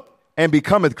groweth up and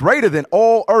becometh greater than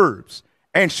all herbs,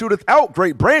 and shooteth out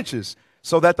great branches,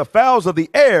 so that the fowls of the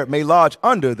air may lodge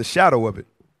under the shadow of it.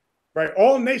 Right.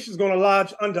 All nations going to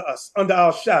lodge under us, under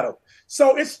our shadow.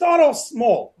 So it started off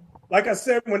small. Like I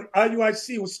said, when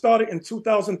Iuic was started in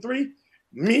 2003,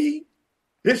 me,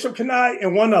 Bishop Kenai,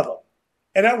 and one other.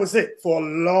 And that was it for a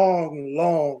long,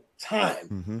 long time.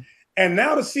 Mm-hmm. And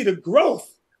now to see the growth,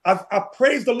 I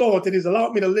praise the Lord that he's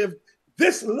allowed me to live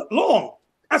this long.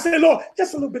 I said, Lord,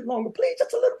 just a little bit longer, please,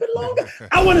 just a little bit longer.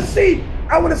 I want to see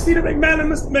the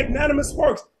magnanimous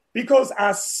works, because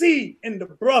I see in the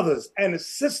brothers and the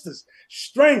sisters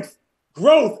strength,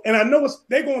 growth, and I know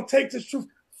they're going to take this truth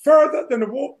further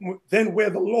than where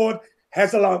the Lord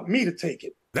has allowed me to take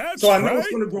it. That's so I know right. It's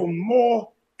going to grow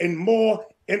more and more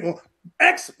and more.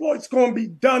 Exploits going to be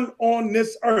done on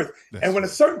this earth. And when a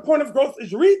certain point of growth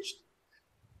is reached,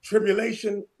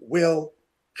 tribulation will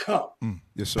come.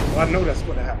 Yes, sir. So I know that's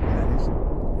going to happen.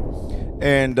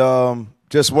 And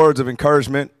just words of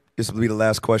encouragement This will be the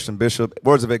last question, Bishop.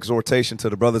 Words of exhortation to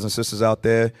the brothers and sisters out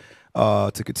there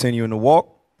to continue in the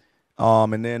walk.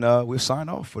 And then we'll sign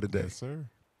off for the day. Yes, sir.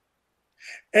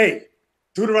 Hey,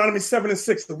 Deuteronomy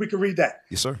 7:6, if we can read that.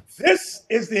 Yes, sir. This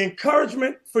is the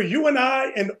encouragement for you and I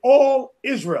and all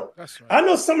Israel. That's right. I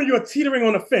know some of you are teetering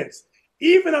on the fence.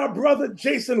 Even our brother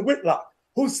Jason Whitlock,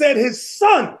 who said his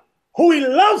son, who he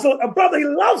loves, a brother he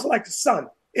loves like a son,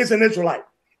 is an Israelite.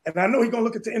 And I know he's going to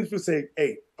look at the interview and say,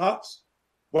 hey, Pops,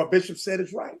 what Bishop said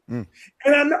is right. And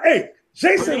I know, hey,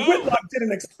 Jason Whitlock did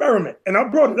an experiment, and I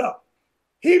brought it up.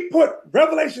 He put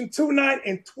Revelation 2:9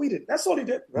 and tweeted. That's all he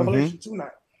did, Revelation 2:9.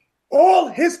 All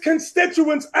his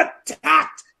constituents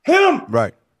attacked him.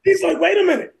 Right. He's like, wait a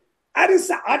minute. I didn't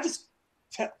say, I just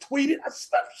tweeted a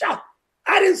snapshot.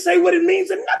 I didn't say what it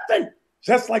means and nothing.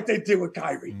 Just like they did with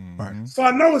Kyrie. Right. So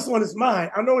I know it's on his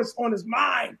mind. I know it's on his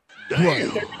mind.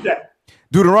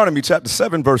 Deuteronomy chapter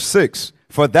 7, verse 6.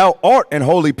 For thou art an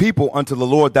holy people unto the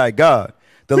Lord thy God.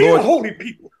 We are holy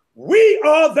people. We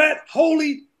are that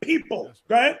holy people.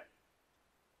 Right?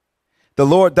 The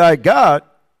Lord thy God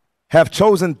have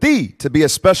chosen thee to be a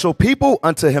special people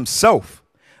unto himself,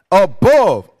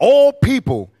 above all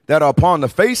people that are upon the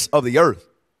face of the earth.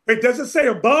 Wait, does it say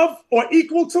above or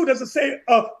equal to? Does it say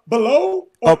below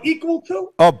or equal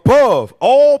to? Above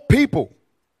all people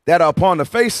that are upon the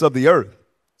face of the earth.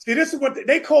 See, this is what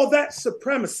they call that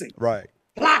supremacy. Right.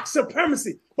 Black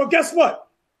supremacy. But guess what?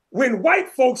 When white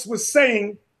folks were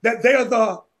saying that they're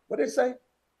the, what they say?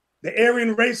 The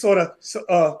Aryan race or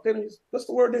the, what's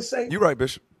the word they say? You're right,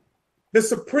 Bishop. The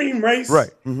supreme race.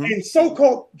 Right. And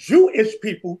so-called Jewish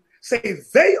people say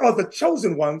they are the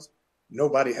chosen ones.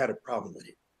 Nobody had a problem with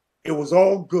it. It was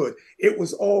all good. It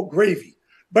was all gravy.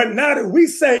 But now that we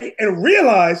say and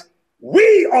realize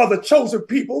we are the chosen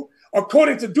people,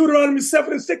 according to Deuteronomy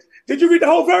 7:6. Did you read the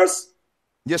whole verse?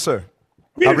 Yes, sir.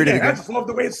 I'll read it again. I just love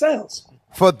the way it sounds.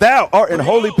 For thou art an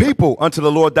holy people unto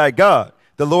the Lord thy God.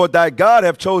 The Lord thy God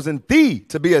have chosen thee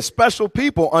to be a special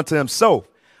people unto himself,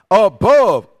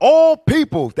 above all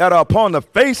people that are upon the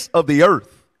face of the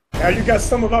earth. Now you got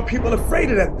some of our people afraid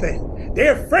of that thing.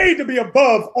 They're afraid to be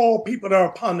above all people that are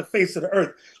upon the face of the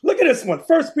earth. Look at this one.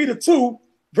 1 Peter 2,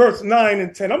 verse 9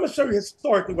 and 10. I'm going to show you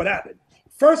historically what happened.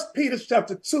 1 Peter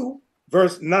chapter 2,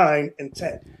 verse 9 and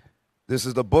 10. This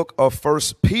is the book of 1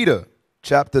 Peter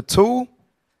chapter 2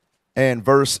 and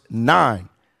verse 9.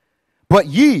 But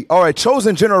ye are a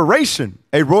chosen generation,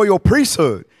 a royal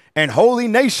priesthood, and holy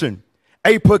nation,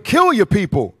 a peculiar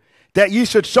people, that ye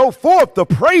should show forth the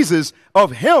praises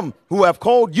of him who have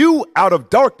called you out of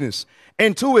darkness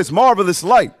into his marvelous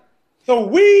light. So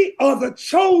we are the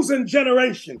chosen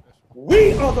generation.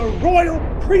 We are the royal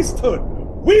priesthood.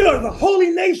 We are the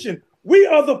holy nation. We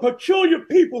are the peculiar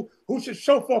people who should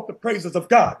show forth the praises of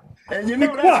God. And you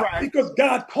know that's right. Because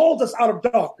God called us out of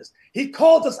darkness. He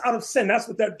called us out of sin. That's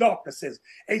what that darkness is.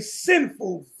 A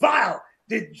sinful, vile,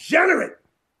 degenerate,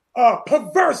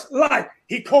 perverse life.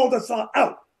 He called us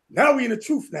out. Now we're in the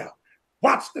truth now.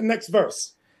 Watch the next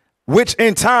verse. Which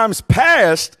in times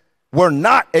past were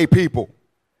not a people,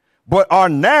 but are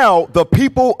now the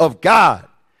people of God.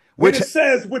 When it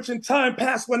says, which in time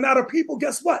past were not a people,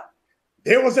 guess what?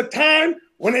 There was a time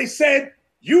when they said,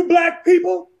 you black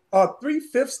people are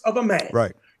 3/5 of a man.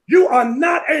 Right. You are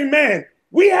not a man.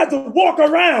 We had to walk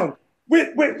around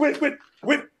with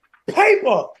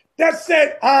paper that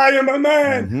said, I am a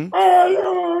man. I am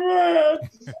a man.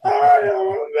 I am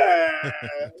a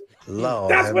man.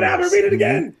 Lord, that's what happened. Read it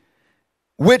again.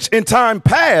 Which in time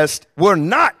past were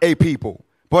not a people,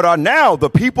 but are now the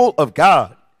people of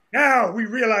God. Now we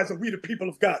realize that we the people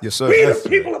of God. Yes, sir. We Yes, the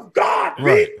people of God.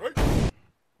 Right.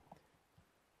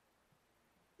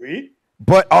 Read.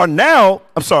 But are now,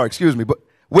 I'm sorry, excuse me, but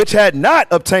which had not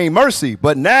obtained mercy,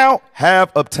 but now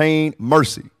have obtained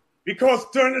mercy. Because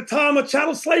during the time of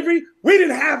chattel slavery, we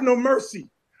didn't have no mercy.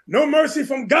 No mercy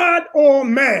from God or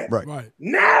man. Right.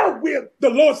 Now the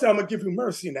Lord said, I'm going to give you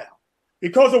mercy now.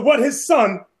 Because of what his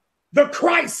son, the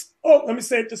Christ, let me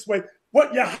say it this way.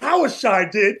 What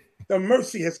Yahushua did, the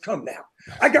mercy has come now.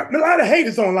 I got a lot of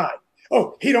haters online.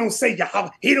 Oh, he don't say Yahweh.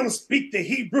 He don't speak the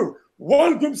Hebrew.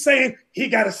 One group saying he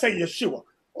got to say Yeshua.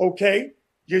 Okay,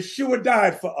 Yeshua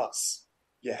died for us.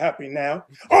 You happy now?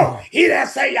 Oh, he didn't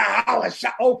say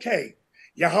Yahushua. Okay,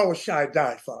 Yahushua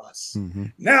died for us.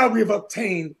 Now we've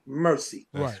obtained mercy.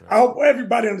 Right. I hope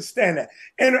everybody understand that.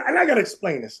 And I got to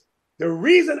explain this. The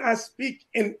reason I speak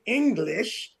in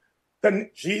English,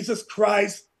 Jesus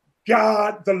Christ,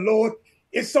 God, the Lord,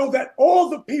 is so that all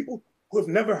the people who have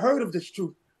never heard of this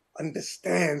truth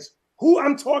understands who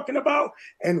I'm talking about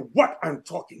and what I'm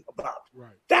talking about.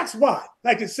 Right. That's why,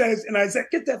 like it says in Isaiah,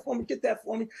 get that for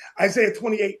me. Isaiah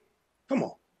 28. Come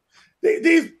on.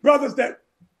 These brothers that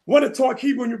want to talk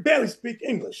Hebrew and you barely speak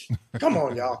English. Come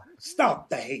on, y'all. Stop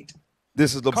the hate.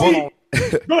 This is the book.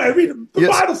 Go ahead, read it. The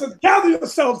Yes. Bible says, gather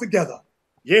yourselves together.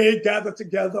 Yea, gather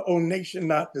together, O nation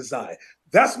not desired.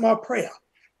 That's my prayer.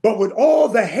 But with all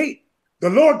the hate, the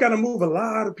Lord got to move a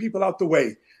lot of people out the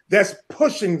way that's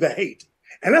pushing the hate.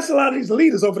 And that's a lot of these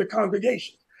leaders over the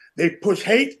congregation. They push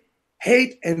hate,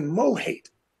 and more hate.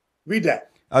 Read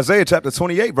that. Isaiah chapter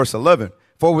 28, verse 11.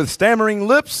 For with stammering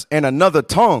lips and another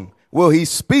tongue will he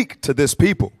speak to this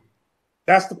people.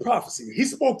 That's the prophecy. He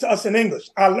spoke to us in English.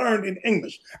 I learned in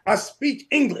English. I speak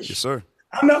English. Yes, sir.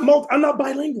 I'm not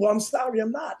bilingual. I'm sorry,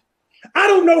 I'm not. I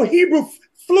don't know Hebrew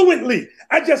fluently.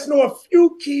 I just know a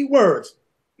few key words.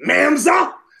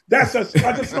 Mamza. I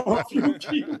just know a few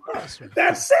key words.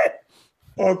 That's it.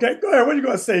 Okay, go ahead. What are you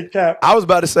going to say, Cap? I was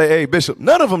about to say, hey, Bishop,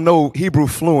 none of them know Hebrew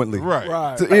fluently.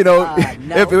 Right. So, you know,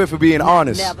 No, if we're being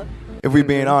honest. never. If we're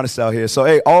being honest out here. So,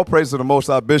 hey, all praise to the Most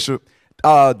High, Bishop.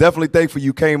 Definitely thankful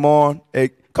you came on.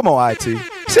 Hey, come on, IT.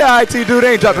 See how IT do?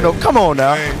 They ain't dropping no. Come on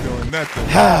now. I ain't doing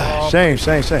nothing.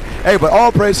 Shame. Hey, but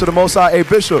all praise to the Most High. Hey,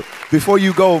 Bishop, before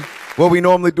you go, what we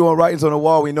normally do on Writings on the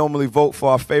Wall, we normally vote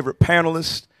for our favorite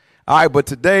panelists. All right, but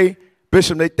today,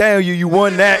 Bishop Nathanyel, you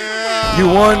won that. You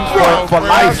won for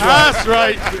life. That's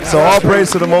right. So all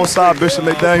praise to the Most High, Bishop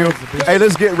Nathanyel. Hey,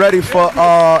 let's get ready for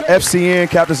FCN,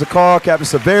 Captain Zakar, Captain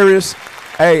Severius.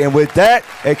 Hey, and with that,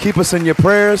 hey, keep us in your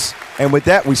prayers. And with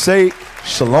that, we say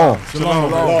shalom.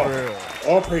 Shalom.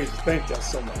 All praises. Thank you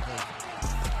so much.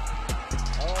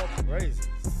 All praises.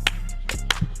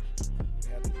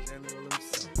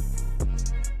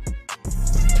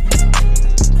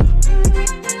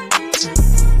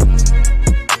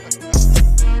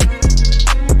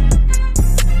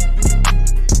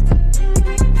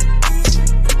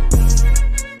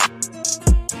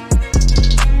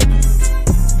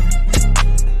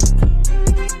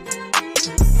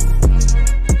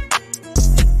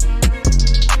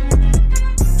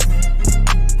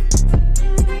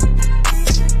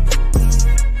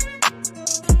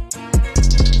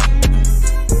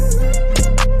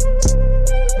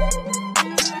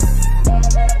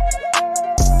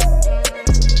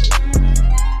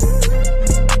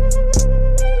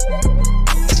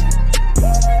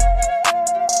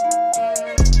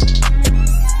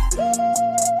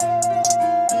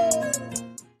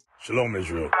 Shalom,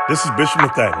 Israel. This is Bishop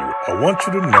Nathanyel. I want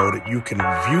you to know that you can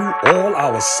view all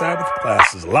our Sabbath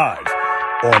classes live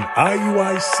on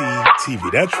IUIC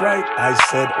TV. That's right, I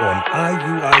said on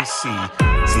IUIC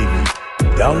TV.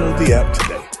 Download the app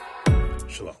today.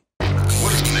 Shalom.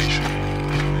 What is nation?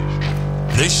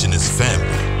 Nation is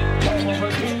family.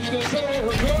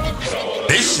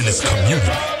 Nation is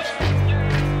community.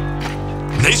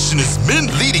 Nation is men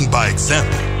leading by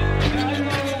example.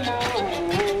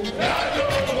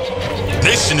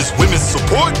 Nation is women's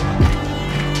support.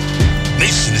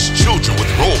 Nation is children with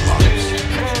role models.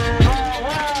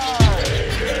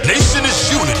 Nation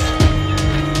is unity.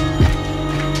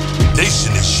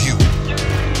 Nation is you.